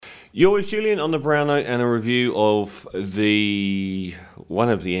You're with Julian on the Brown Note and a review of one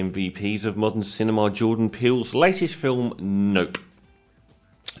of the MVPs of modern cinema, Jordan Peele's latest film, Nope.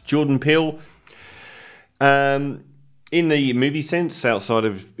 Jordan Peele, in the movie sense, outside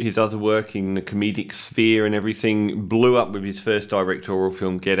of his other work in the comedic sphere and everything, blew up with his first directorial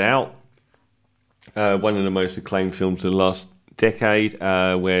film, Get Out. One of the most acclaimed films of the last decade,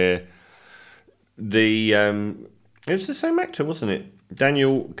 where it was the same actor, wasn't it?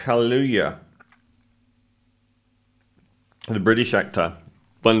 Daniel Kaluuya, the British actor,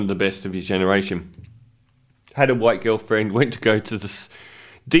 one of the best of his generation, had a white girlfriend, went to go to the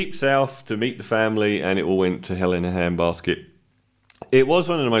deep south to meet the family, and it all went to hell in a handbasket. It was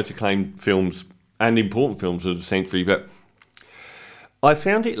one of the most acclaimed films and important films of the century, but I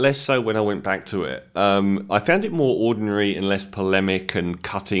found it less so when I went back to it. I found it more ordinary and less polemic and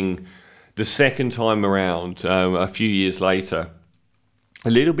cutting the second time around, a few years later. A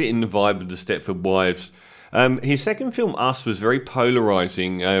little bit in the vibe of the Stepford Wives. His second film, Us, was very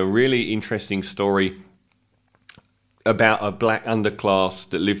polarising, a really interesting story about a black underclass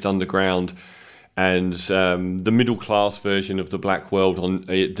that lived underground and the middle class version of the black world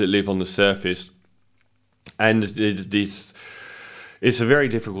that live on the surface. And it's a very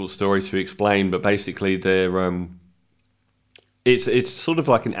difficult story to explain, but basically it's sort of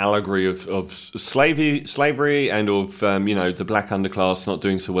like an allegory of slavery and of the black underclass not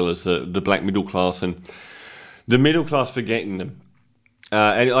doing so well as the black middle class, and the middle class forgetting them.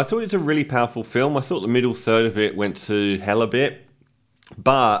 And I thought it was a really powerful film. I thought the middle third of it went to hell a bit,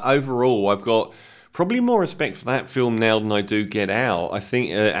 but overall I've got probably more respect for that film now than I do Get Out. I think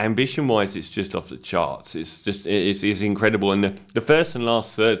ambition-wise it's just off the charts. It's incredible, and the first and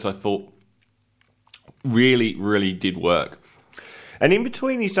last thirds I thought really, really did work. And in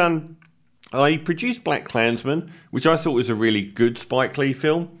between, he produced Black Klansman, which I thought was a really good Spike Lee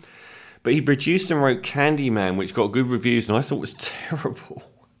film. But he produced and wrote Candyman, which got good reviews, and I thought was terrible.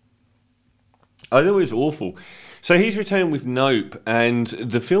 I thought it was awful. So he's returned with Nope, and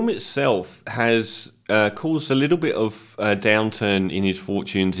the film itself has caused a little bit of a downturn in his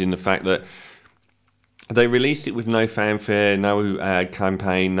fortunes, in the fact that they released it with no fanfare, no ad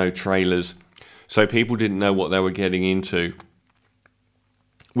campaign, no trailers. So people didn't know what they were getting into,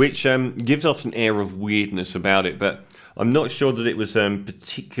 which gives off an air of weirdness about it, but I'm not sure that it was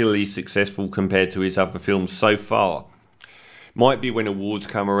particularly successful compared to his other films so far. Might be when awards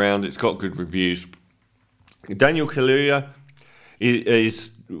come around. It's got good reviews. Daniel Kaluuya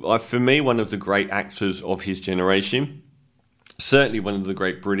is for me, one of the great actors of his generation. Certainly one of the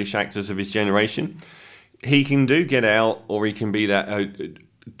great British actors of his generation. He can do Get Out, or he can be that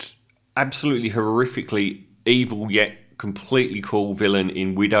absolutely horrifically evil yet completely cool villain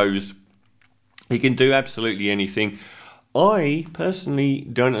in Widows. He can do absolutely anything. I personally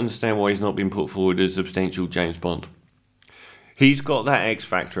don't understand why he's not been put forward as a potential James Bond. He's got that X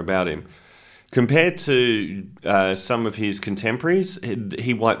factor about him. Compared to some of his contemporaries,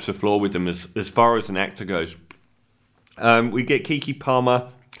 he wipes the floor with them as far as an actor goes. We get Keke Palmer.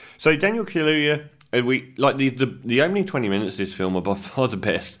 So Daniel Kaluuya, the opening 20 minutes of this film are by far the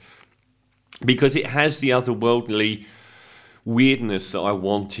best, because it has the otherworldly weirdness that I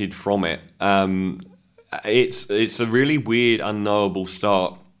wanted from it. It's a really weird, unknowable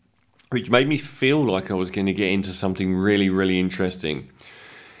start, which made me feel like I was going to get into something really, really interesting.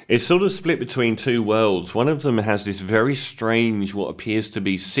 It's sort of split between two worlds. One of them has this very strange, what appears to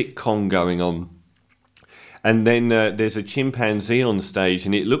be sitcom going on. And then there's a chimpanzee on stage,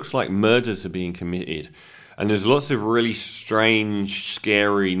 and it looks like murders are being committed. And there's lots of really strange,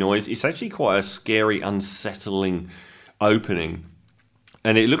 scary noise. It's actually quite a scary, unsettling opening.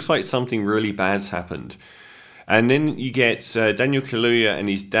 And it looks like something really bad's happened. And then you get Daniel Kaluuya and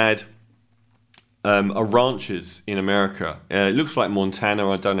his dad are ranchers in America. It looks like Montana.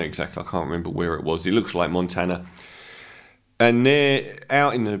 I don't know exactly. I can't remember where it was. It looks like Montana. And they're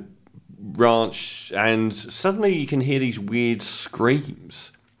out in the ranch, and suddenly you can hear these weird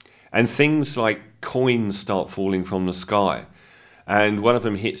screams. And things like coins start falling from the sky. And one of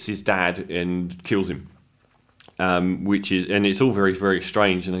them hits his dad and kills him. And it's all very, very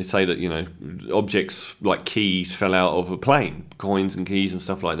strange. And they say that, objects like keys fell out of a plane, coins and keys and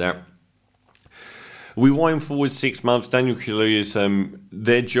stuff like that. We wind forward 6 months. Daniel Kaluuya's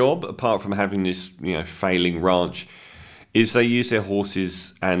their job, apart from having this, failing ranch, is they use their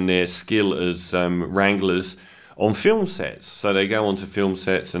horses and their skill as wranglers on film sets. So they go onto film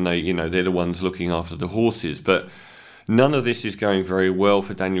sets, and they're the ones looking after the horses. But none of this is going very well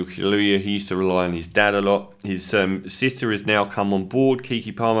for Daniel Kaluuya. He used to rely on his dad a lot. His sister has now come on board,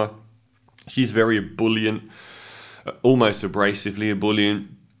 Keke Palmer. She's very ebullient, almost abrasively ebullient.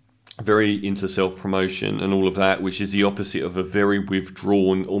 very into self-promotion and all of that, which is the opposite of a very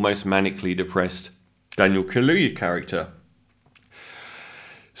withdrawn, almost manically depressed Daniel Kaluuya character.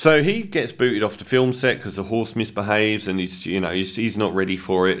 So he gets booted off the film set because the horse misbehaves, and he's not ready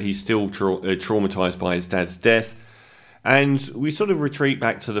for it. He's still traumatized by his dad's death, and we sort of retreat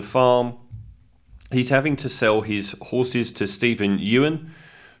back to the farm. He's having to sell his horses to Stephen Ewan,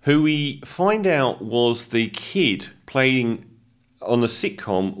 who we find out was the kid playing on the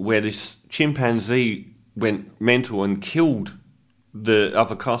sitcom where this chimpanzee went mental and killed the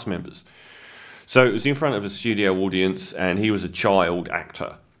other cast members. So it was in front of a studio audience, and he was a child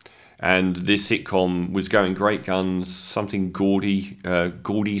actor. And this sitcom was going great guns, something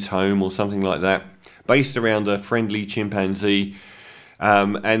Gordy's Home or something like that, based around a friendly chimpanzee.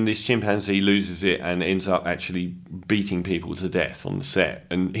 And this chimpanzee loses it and ends up actually beating people to death on the set.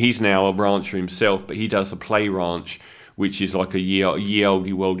 And he's now a rancher himself, but he does a play ranch, which is like a ye olde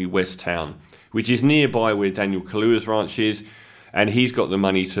worldy West town, which is nearby where Daniel Kaluuya's ranch is. And he's got the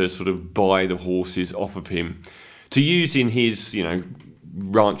money to sort of buy the horses off of him to use in his,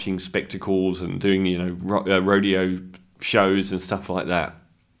 ranching spectacles and doing, rodeo shows and stuff like that.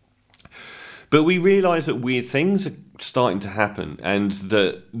 But we realise that weird things are starting to happen, and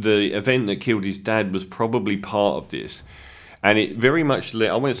that the event that killed his dad was probably part of this. And it very much,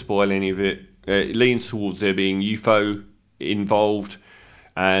 I won't spoil any of it, it leans towards there being UFO involved,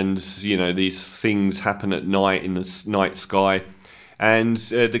 and, these things happen at night in the night sky. And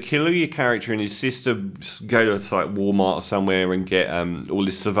the Kaluuya character and his sister go to like Walmart or somewhere and get all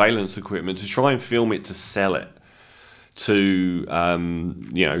this surveillance equipment to try and film it to sell it to,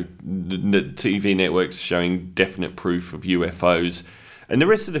 the TV networks showing definite proof of UFOs. And the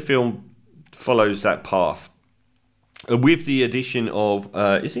rest of the film follows that path. With the addition of,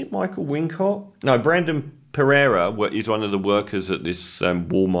 is it Michael Wincott? No, Brandon Pereira is one of the workers at this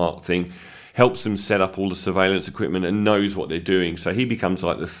Walmart thing. Helps them set up all the surveillance equipment and knows what they're doing. So he becomes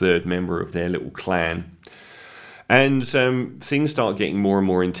like the third member of their little clan. And things start getting more and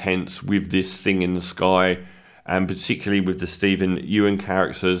more intense with this thing in the sky, and particularly with the Stephen Ewan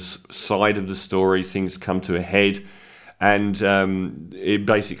character's side of the story. Things come to a head, and it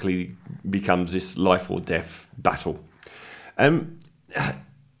basically becomes this life or death battle.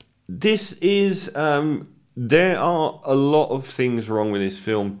 This is... there are a lot of things wrong with this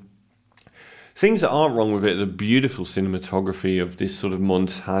film. Things that aren't wrong with it, the beautiful cinematography of this sort of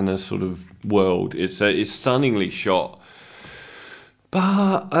Montana sort of world. It's stunningly shot.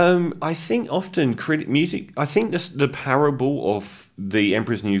 But I think often I think the parable of The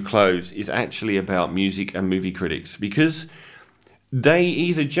Emperor's New Clothes is actually about music and movie critics, because they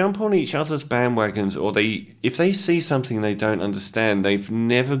either jump on each other's bandwagons, or if they see something they don't understand, they've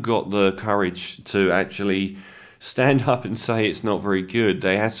never got the courage to actually stand up and say it's not very good.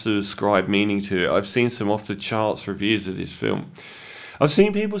 They have to ascribe meaning to it. I've seen some off-the-charts reviews of this film. I've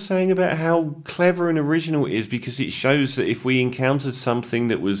seen people saying about how clever and original it is because it shows that if we encountered something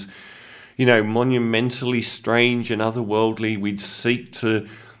that was, monumentally strange and otherworldly, we'd seek to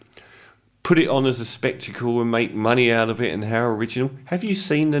put it on as a spectacle and make money out of it, and how original. Have you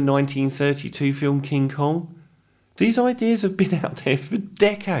seen the 1932 film King Kong? These ideas have been out there for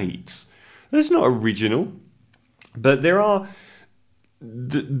decades. That's not original. But there are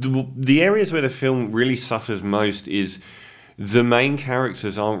the areas where the film really suffers most is the main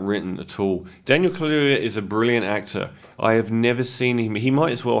characters aren't written at all. Daniel Kaluuya is a brilliant actor. I have never seen him. He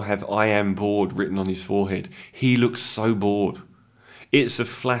might as well have "I am bored" written on his forehead. He looks so bored. It's the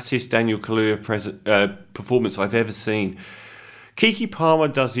flattest Daniel Kaluuya performance I've ever seen. Keke Palmer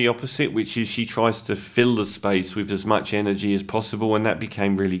does the opposite, which is she tries to fill the space with as much energy as possible, and that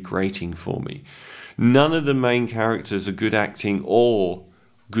became really grating for me. None of the main characters are good acting or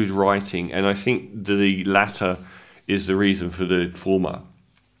good writing, and I think the latter is the reason for the former.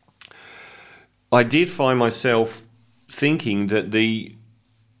 I did find myself thinking that the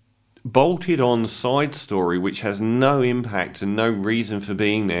bolted-on side story, which has no impact and no reason for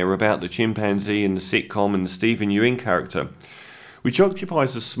being there, about the chimpanzee and the sitcom and the Stephen Ewing character, which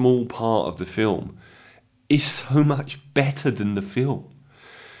occupies a small part of the film, is so much better than the film.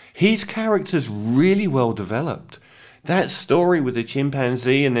 His character's really well developed. That story with the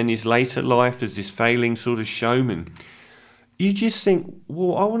chimpanzee and then his later life as this failing sort of showman, you just think,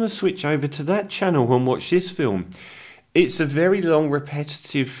 well, I want to switch over to that channel and watch this film. It's a very long,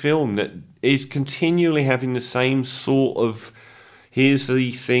 repetitive film that is continually having the same sort of, here's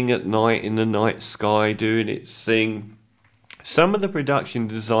the thing at night in the night sky doing its thing. Some of the production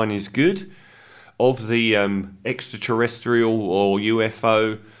design is good, of the extraterrestrial or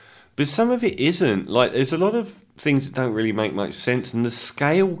UFO, but some of it isn't. Like, there's a lot of things that don't really make much sense, and the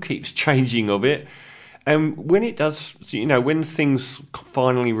scale keeps changing of it. And when it does, when things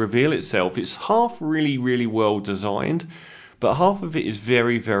finally reveal itself, it's half really, really well designed, but half of it is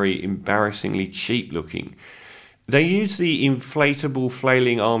very, very embarrassingly cheap looking. They use the inflatable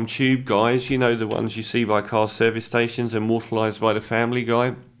flailing arm tube guys, the ones you see by car service stations, immortalised by the Family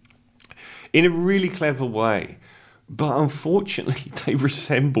Guy, in a really clever way. But unfortunately, they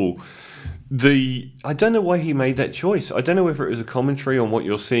resemble I don't know why he made that choice. I don't know whether it was a commentary on what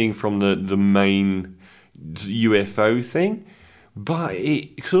you're seeing from the main UFO thing, but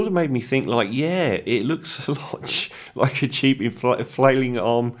it sort of made me think it looks a lot like a cheap flailing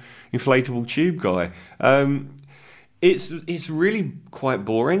arm inflatable tube guy. It's really quite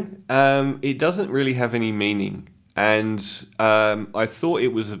boring. It doesn't really have any meaning, and I thought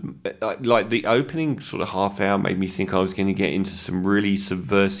it was like the opening sort of half hour made me think I was going to get into some really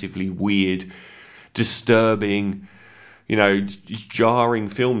subversively weird, disturbing, jarring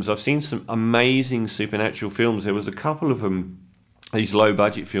films. I've seen some amazing supernatural films. There was a couple of them, these low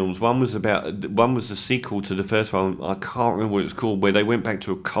budget films. One was a sequel to the first one. I can't remember what it was called, where they went back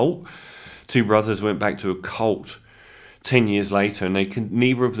to a cult. Two brothers went back to a cult 10 years later, and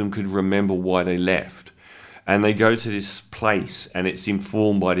neither of them could remember why they left. And they go to this place, and it's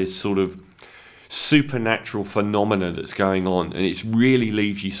informed by this sort of supernatural phenomena that's going on, and it really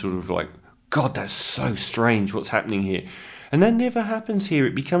leaves you sort of like, God, that's so strange, what's happening here? And that never happens here.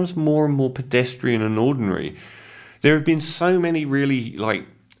 It becomes more and more pedestrian and ordinary. There have been so many really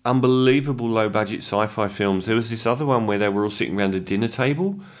unbelievable low-budget sci-fi films. There was this other one where they were all sitting around a dinner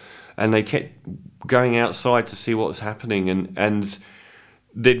table, and they kept going outside to see what was happening, and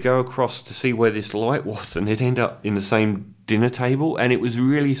they'd go across to see where this light was, and they'd end up in the same dinner table, and it was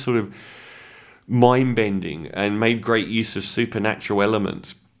really sort of mind-bending and made great use of supernatural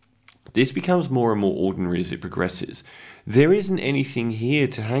elements. This becomes more and more ordinary as it progresses. There isn't anything here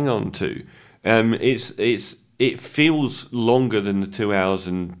to hang on to. It feels longer than the 2 hours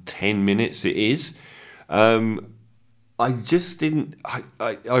and 10 minutes it is. I just didn't.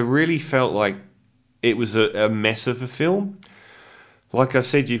 I really felt like it was a mess of a film. Like I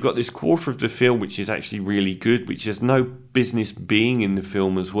said, you've got this quarter of the film which is actually really good, which has no business being in the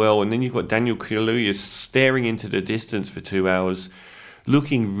film as well. And then you've got Daniel Kaluuya staring into the distance for 2 hours,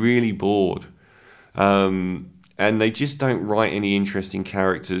 looking really bored. And they just don't write any interesting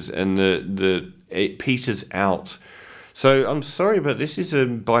characters, and it peters out. So I'm sorry, but this is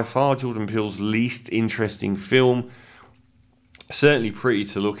by far Jordan Peele's least interesting film. Certainly pretty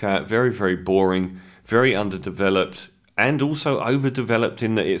to look at, very, very boring, very underdeveloped, and also overdeveloped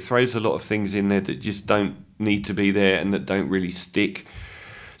in that it throws a lot of things in there that just don't need to be there and that don't really stick.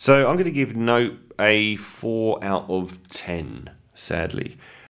 So I'm going to give Nope a 4 out of 10, sadly.